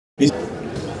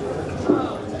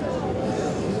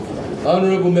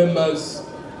Honorable members,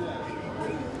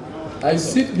 I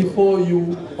sit before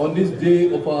you on this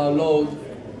day of our Lord,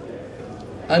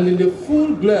 and in the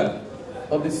full glare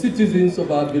of the citizens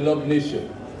of our beloved nation,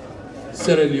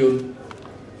 Sierra Leone,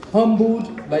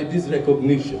 humbled by this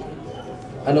recognition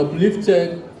and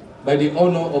uplifted by the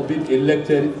honor of being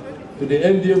elected to the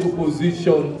enviable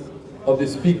position of the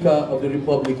Speaker of the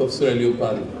Republic of Sierra Leone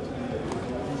Parliament.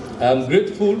 I am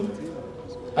grateful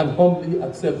and humbly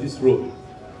accept this role.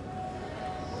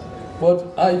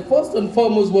 But I first and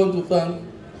foremost want to thank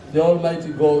the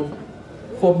Almighty God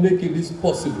for making this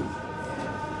possible,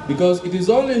 because it is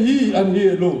only He and He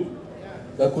alone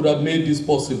that could have made this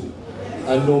possible,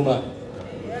 and no man.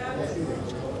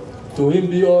 To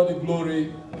Him be all the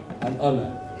glory and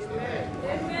honor.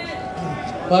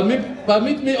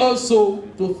 Permit me also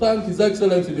to thank His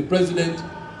Excellency the President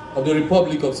of the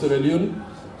Republic of Sierra Leone,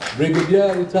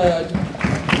 Brigadier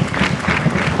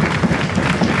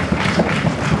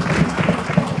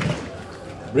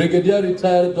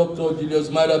Retired Dr. Julius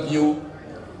Marabio,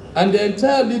 and the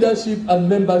entire leadership and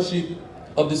membership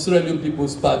of the Sierra Leone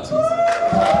People's Party.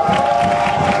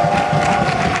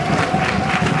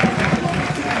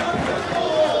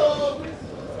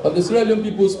 Of the Sierra Leone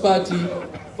People's Party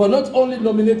for not only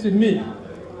nominating me,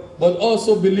 but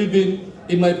also believing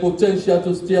in my potential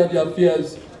to steer the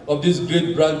affairs of this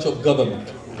great branch of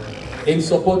government in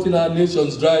supporting our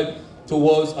nation's drive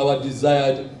towards our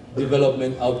desired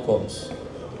development outcomes.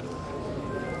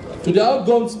 To the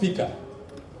outgoing Speaker,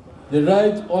 the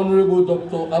Right Honorable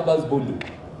Dr. Abbas Bondo,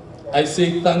 I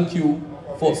say thank you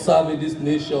for serving this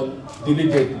nation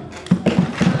diligently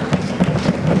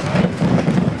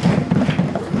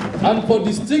and for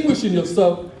distinguishing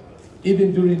yourself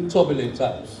even during turbulent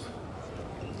times.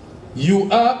 You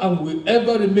are and will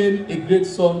ever remain a great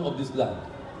son of this land.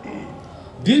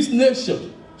 This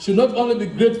nation should not only be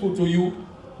grateful to you,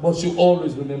 but should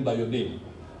always remember your name.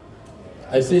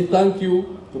 I say thank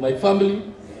you to my family,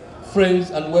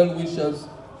 friends, and well-wishers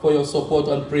for your support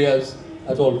and prayers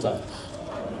at all times.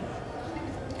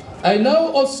 I now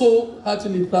also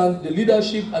heartily thank the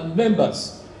leadership and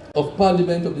members of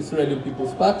Parliament of the Sierra Leone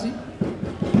People's Party,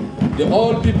 the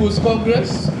All People's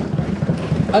Congress,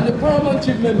 and the paramount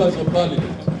chief members of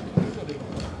Parliament,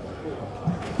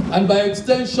 and by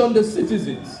extension the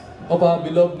citizens of our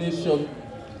beloved nation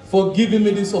for giving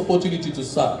me this opportunity to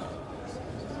serve.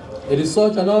 It is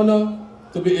such an honor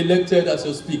to be elected as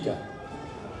your Speaker.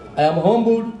 I am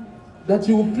humbled that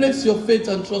you will place your faith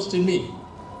and trust in me.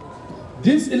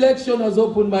 This election has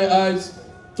opened my eyes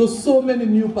to so many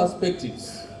new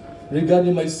perspectives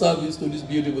regarding my service to this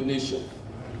beautiful nation.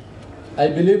 I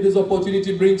believe this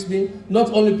opportunity brings me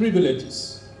not only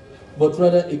privileges, but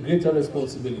rather a greater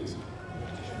responsibility.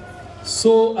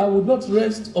 So I would not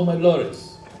rest on my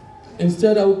laurels.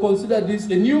 Instead, I will consider this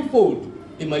a new fold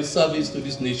in my service to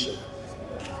this nation.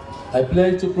 I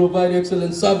pledge to provide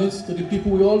excellent service to the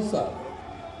people we all serve,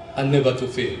 and never to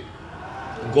fail.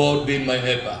 God being my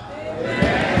helper.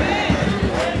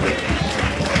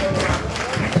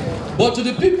 But to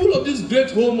the people of this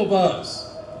great home of ours,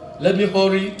 let me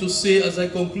hurry to say as I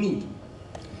conclude,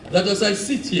 that as I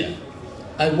sit here,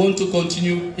 I want to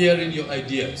continue hearing your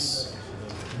ideas,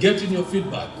 getting your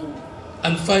feedback,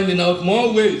 and finding out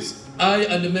more ways I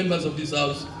and the members of this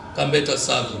house can better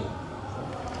serve you.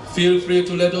 Feel free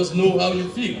to let us know how you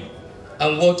feel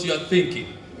and what you are thinking,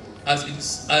 as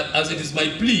it is my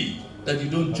plea that you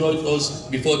don't judge us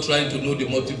before trying to know the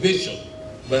motivation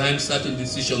behind certain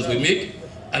decisions we make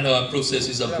and our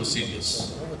processes and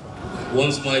procedures.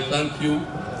 Once more, I thank you.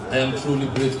 I am truly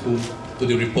grateful to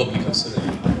the Republic of Sierra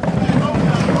Leone.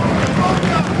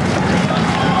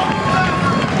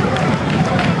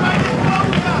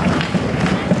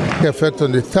 Effect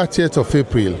on the 30th of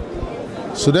April.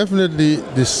 So definitely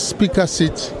the Speaker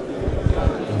seat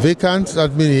vacant,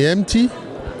 that means empty,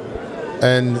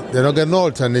 and they're not getting no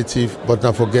alternative, but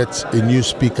not forget a new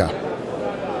Speaker.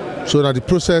 So now the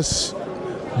process,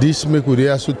 this make with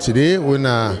the suit today, when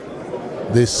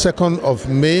the 2nd of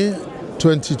May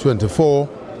 2024,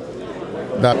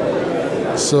 that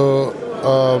so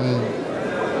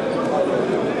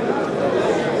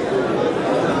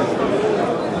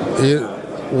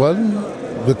well,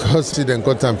 because they then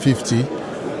got time 50,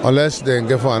 unless they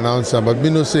get for announcer, but me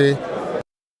no say.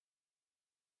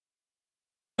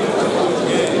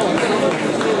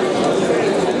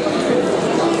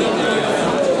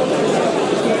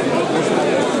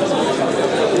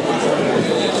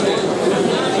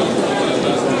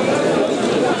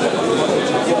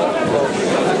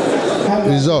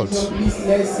 Results. Please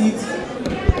let's sit.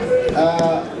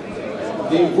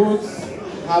 The votes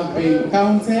have been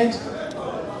counted,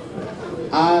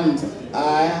 and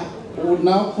I would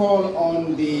now call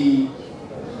on the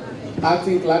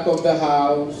acting clerk of the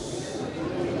House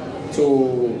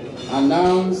to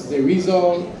announce the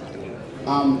result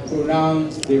and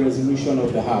pronounce the resolution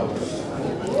of the House.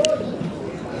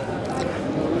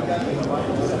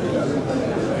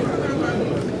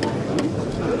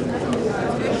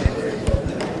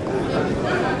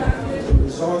 The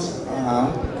results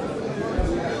are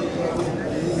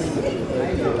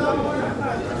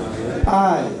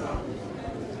I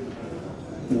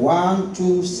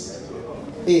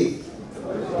 128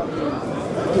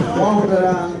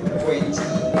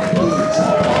 128.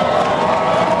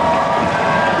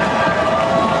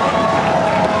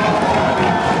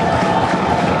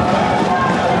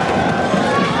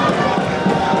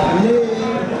 Nay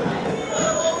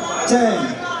 10.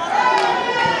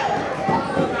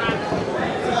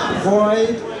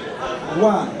 Void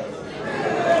 1.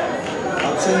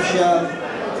 Abstention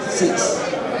 6.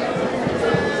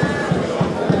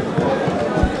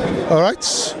 All right,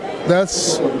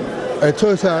 that's a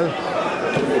total.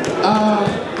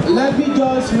 Let me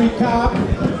just recap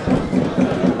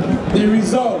the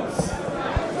results.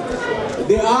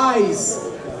 The ayes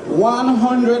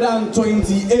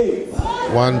 128.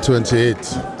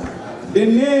 128. The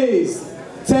nays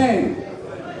 10.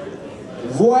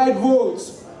 Void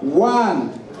votes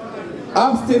 1.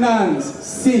 Abstinence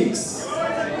 6. I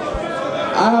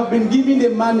have been given the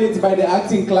mandate by the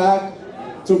acting clerk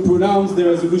to pronounce the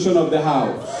resolution of the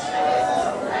House.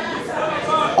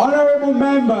 Honorable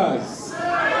members,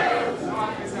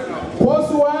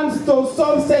 pursuant to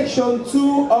subsection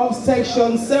 2 of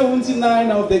section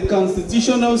 79 of the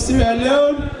Constitution of Sierra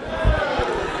Leone,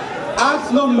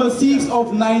 Act number 6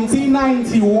 of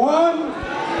 1991,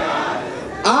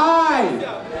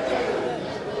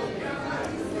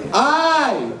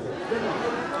 I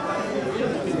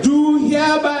do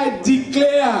hereby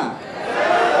declare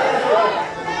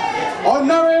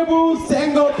Honorable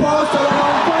Sengepoh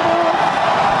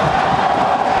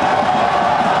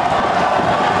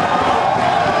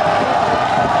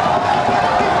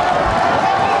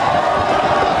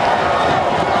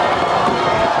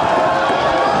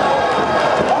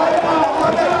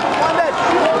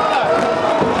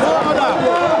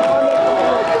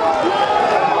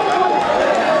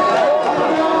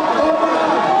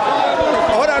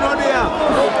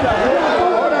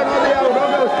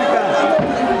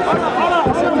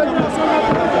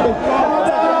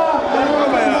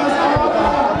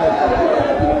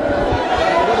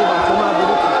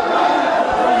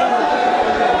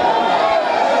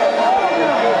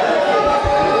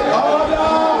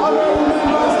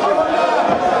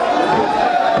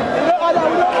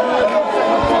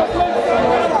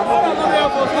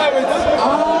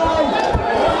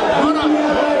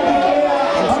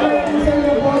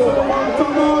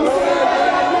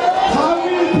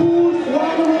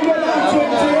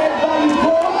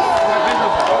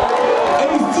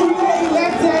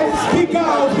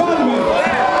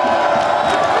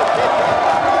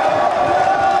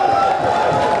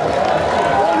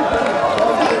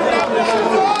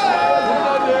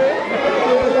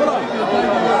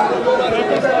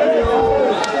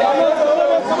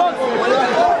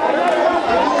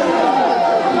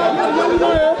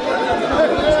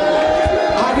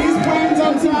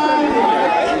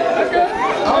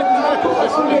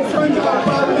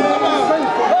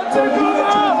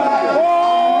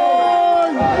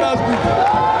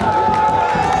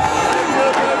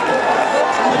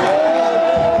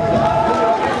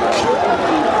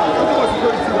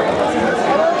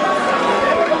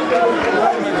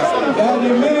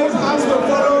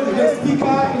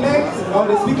or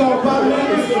the Speaker of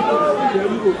Parliament.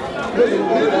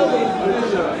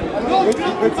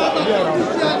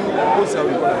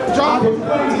 John,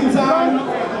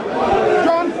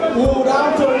 would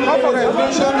have to read the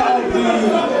resignation of the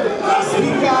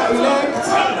Speaker-elect.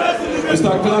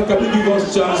 Mr. Clark, can you give us a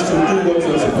chance to do what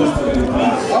you're supposed to do,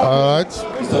 please? All right.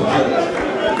 Mr.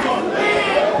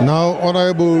 Clark. Now,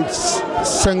 Honorable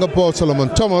Sengepoh Solomon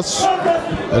Thomas,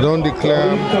 I don't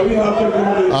declare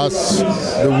as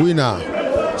the winner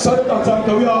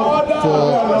for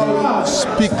the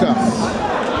Speaker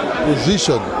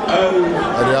position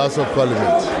at the House of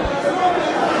Parliament.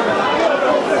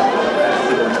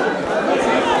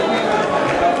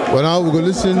 Well, now we're going to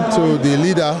listen to the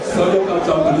leader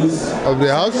of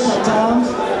the House,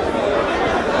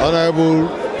 Honorable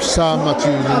Sir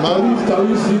Matthew Liman. Can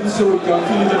we sit so we can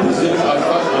finish the present as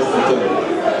fast as we can?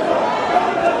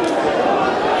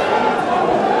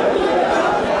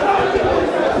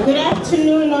 Good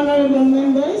afternoon, honorable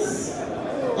members.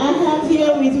 I have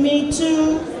here with me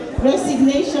two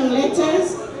resignation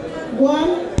letters.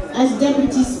 One as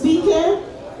Deputy Speaker,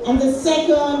 and the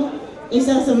second is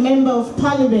as a Member of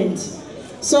Parliament.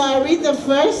 So I read the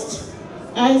first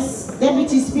as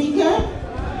Deputy Speaker.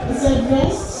 It's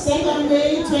addressed 2nd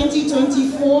May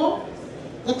 2024.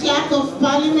 The Clerk of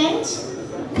Parliament,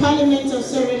 Parliament of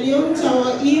Sierra Leone,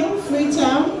 Tower Hill,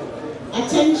 Freetown.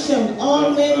 Attention,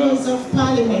 all members of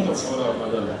Parliament.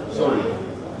 Sorry.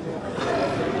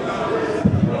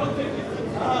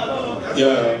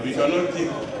 Yeah, we cannot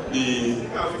take the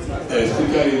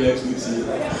Speaker-elect with you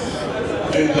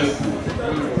endlessly.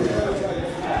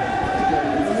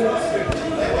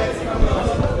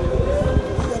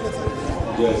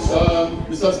 Yes,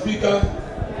 Mr. Speaker,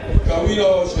 can we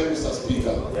all share Mr.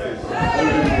 Speaker?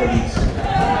 Everybody.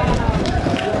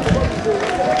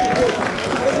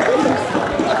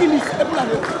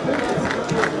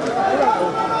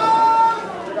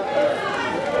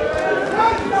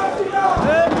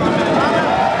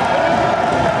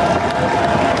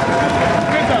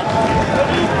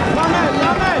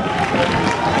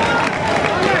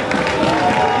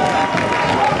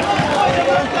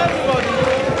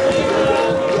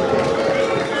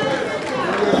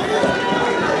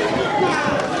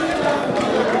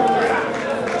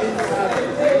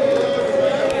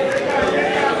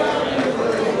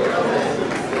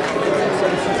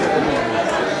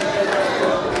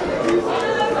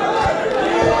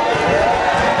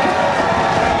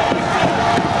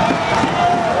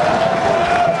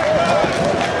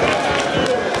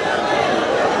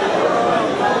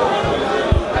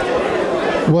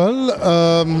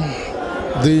 Well,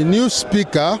 the new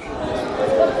speaker,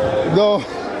 though,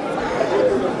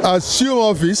 assume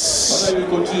office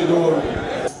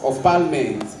of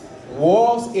Parliament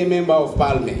was a Member of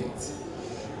Parliament.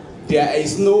 There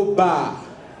is no bar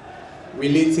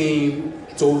relating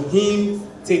to him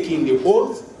taking the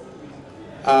oath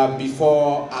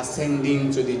before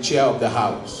ascending to the chair of the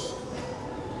House.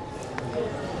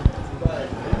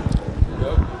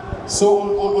 So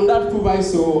on that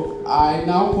proviso, I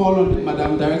now call on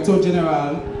Madam Director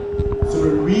General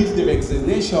to read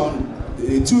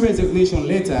the two resignation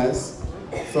letters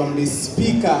from the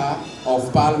Speaker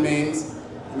of Parliament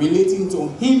relating to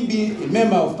him being a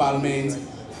Member of Parliament,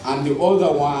 and the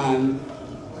other one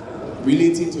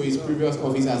relating to his previous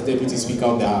office as Deputy Speaker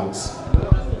of the House.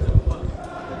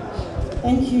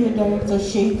 Thank you, Director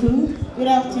Sheku. Good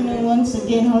afternoon once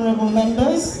again, honorable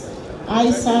members.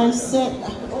 As I said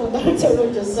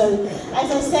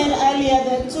earlier,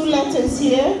 there are two letters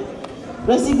here: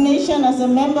 resignation as a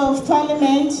Member of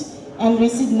Parliament and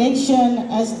resignation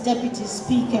as Deputy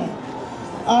Speaker.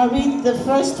 I'll read the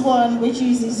first one, which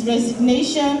is his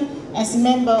resignation as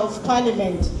Member of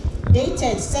Parliament,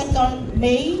 dated 2nd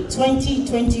May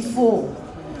 2024.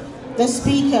 The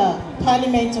Speaker,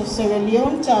 Parliament of Sierra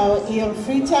Leone, Tower Hill,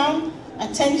 Freetown.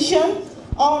 Attention,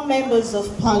 all members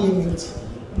of Parliament.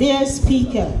 Dear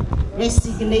Speaker,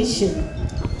 resignation.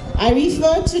 I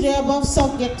refer to the above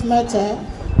subject matter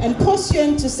and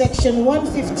pursuant to Section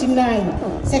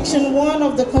 159, Section 1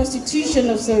 of the Constitution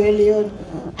of Sierra Leone,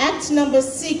 Act Number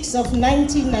 6 of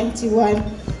 1991,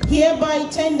 hereby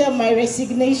tender my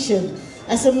resignation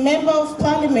as a Member of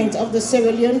Parliament of the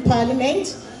Sierra Leone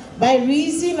Parliament by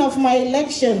reason of my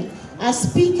election as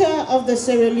Speaker of the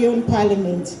Sierra Leone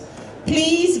Parliament.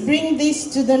 Please bring this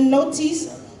to the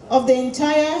notice of the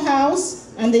entire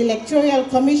House and the Electoral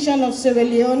Commission of Sierra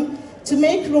Leone to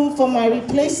make room for my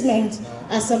replacement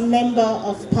as a Member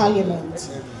of Parliament.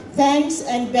 Thanks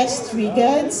and best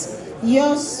regards,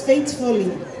 yours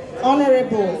faithfully,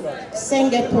 Honorable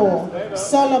Sengepoh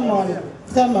Solomon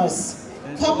Thomas.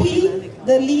 Copy,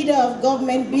 the Leader of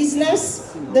Government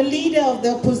Business, the Leader of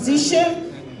the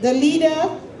Opposition, the Leader,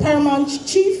 Paramount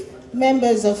Chief,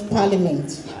 Members of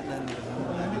Parliament.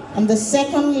 And the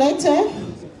second letter,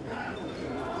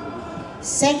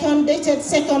 dated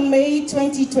 2nd May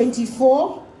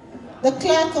 2024, the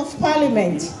Clerk of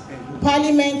Parliament,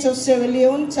 Parliament of Sierra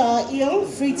Leone, Tower Hill,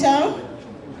 Freetown.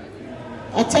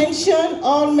 Attention,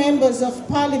 all members of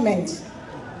Parliament.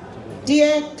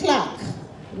 Dear Clerk,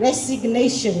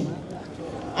 resignation.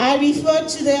 I refer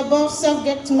to the above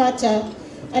subject matter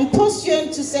and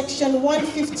pursuant to Section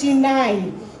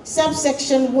 159,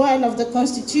 subsection 1 of the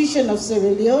Constitution of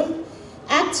Sierra Leone,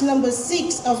 Act Number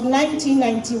 6 of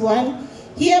 1991,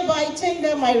 hereby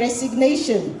tender my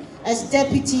resignation as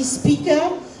Deputy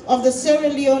Speaker of the Sierra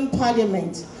Leone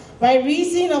Parliament by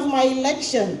reason of my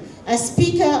election as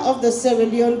Speaker of the Sierra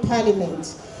Leone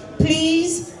Parliament.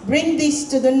 Please bring this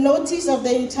to the notice of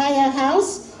the entire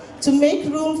House to make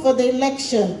room for the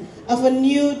election of a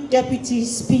new Deputy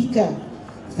Speaker.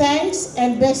 Thanks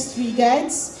and best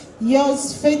regards,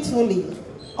 yours faithfully,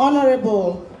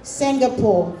 Honorable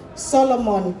Sengepoh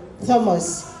Solomon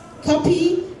Thomas.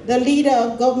 Copy, the leader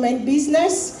of government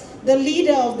business, the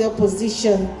leader of the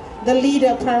opposition, the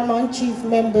leader, paramount chief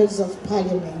members of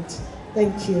parliament.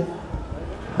 Thank you.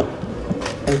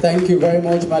 And thank you very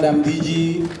much, Madam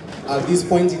DG. At this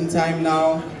point in time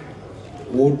now,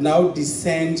 we would now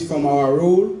descend from our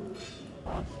role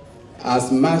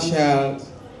as Marshal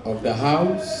of the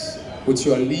House. With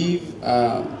your leave,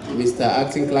 Mr.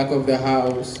 Acting Clerk of the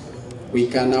House, we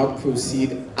can now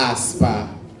proceed as per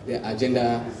the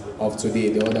agenda of today,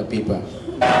 the order paper.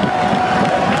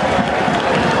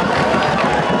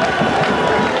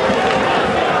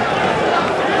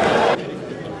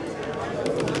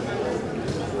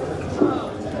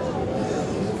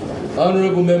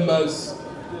 Honorable members,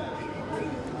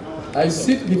 I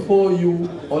sit before you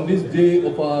on this day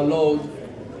of our Lord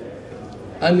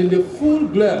and in the full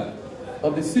glare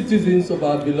of the citizens of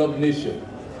our beloved nation,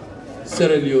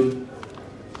 Sierra Leone,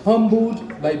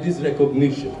 humbled by this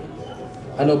recognition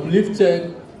and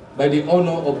uplifted by the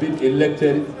honor of being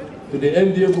elected to the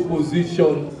enviable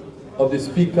position of the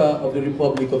Speaker of the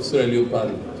Republic of Sierra Leone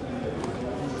Parliament.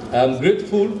 I am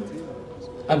grateful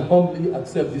and humbly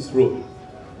accept this role.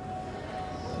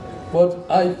 But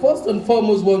I first and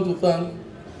foremost want to thank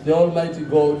the Almighty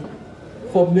God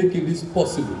for making this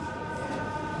possible,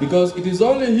 because it is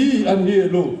only He and He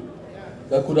alone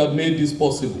that could have made this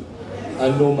possible,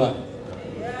 and no man.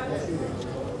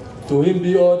 To Him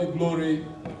be all the glory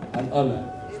and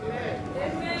honor.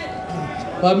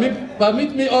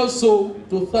 Permit me also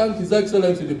to thank His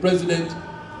Excellency the President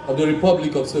of the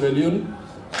Republic of Sierra Leone,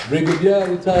 Brigadier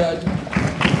Retired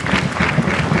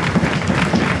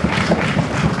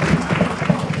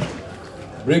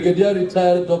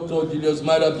Dr. Julius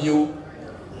Marabio,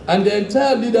 and the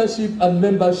entire leadership and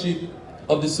membership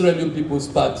of the Sierra Leone People's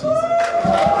Party.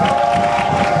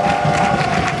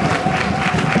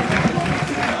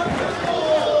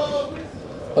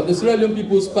 Of the Sierra Leone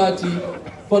People's Party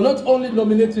for not only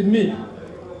nominating me,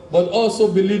 but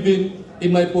also believing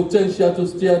in my potential to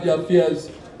steer the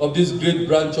affairs of this great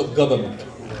branch of government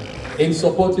in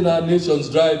supporting our nation's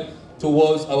drive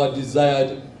towards our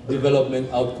desired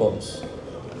development outcomes.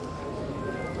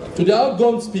 To the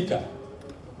outgoing Speaker,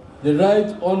 the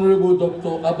Right Honorable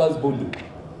Dr. Abbas Bondu,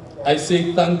 I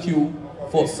say thank you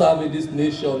for serving this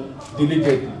nation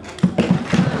diligently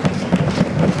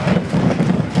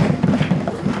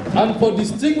and for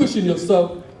distinguishing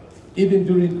yourself even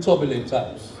during turbulent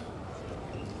times.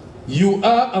 You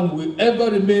are and will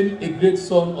ever remain a great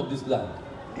son of this land.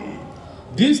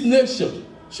 This nation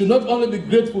should not only be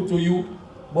grateful to you,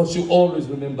 but should always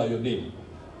remember your name.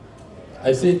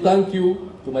 I say thank you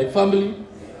to my family,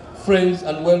 friends,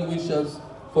 and well-wishers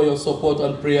for your support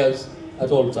and prayers at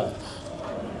all times.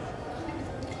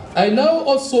 I now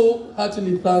also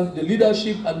heartily thank the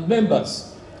leadership and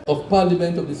members of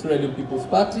Parliament of the Sierra Leone People's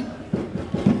Party,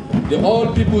 the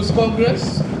All People's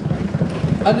Congress,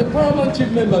 and the paramount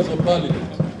chief members of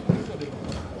Parliament,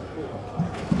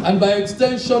 and by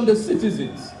extension the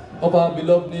citizens of our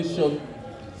beloved nation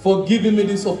for giving me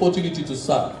this opportunity to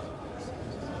serve.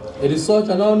 It is such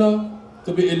an honor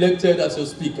to be elected as your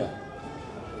Speaker.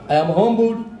 I am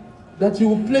humbled that you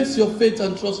will place your faith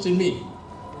and trust in me.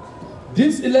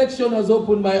 This election has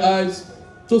opened my eyes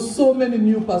to so many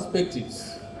new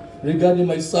perspectives regarding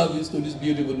my service to this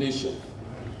beautiful nation.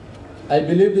 I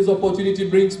believe this opportunity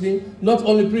brings me not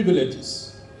only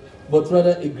privileges, but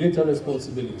rather a greater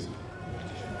responsibility.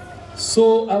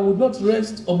 So I would not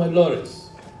rest on my laurels.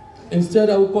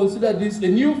 Instead, I will consider this a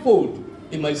new fold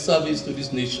in my service to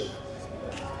this nation.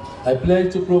 I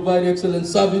pledge to provide excellent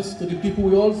service to the people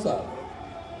we all serve,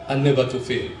 and never to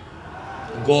fail.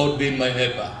 God being my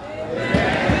helper.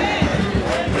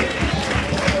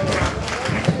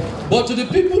 But to the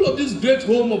people of this great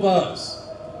home of ours,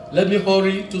 let me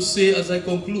hurry to say as I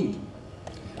conclude,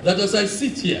 that as I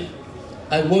sit here,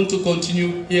 I want to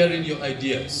continue hearing your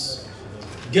ideas,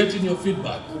 getting your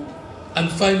feedback,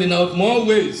 and finding out more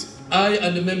ways I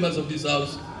and the members of this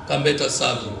house can better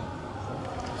serve you.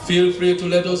 Feel free to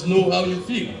let us know how you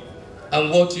feel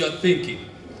and what you are thinking,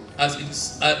 as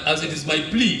it is my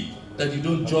plea that you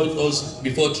don't judge us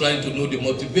before trying to know the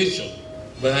motivation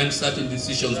behind certain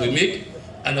decisions we make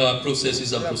and our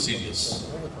processes and procedures.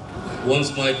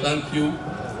 Once more, I thank you.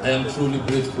 I am truly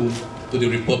grateful to the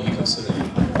Republic of Sierra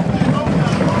Leone.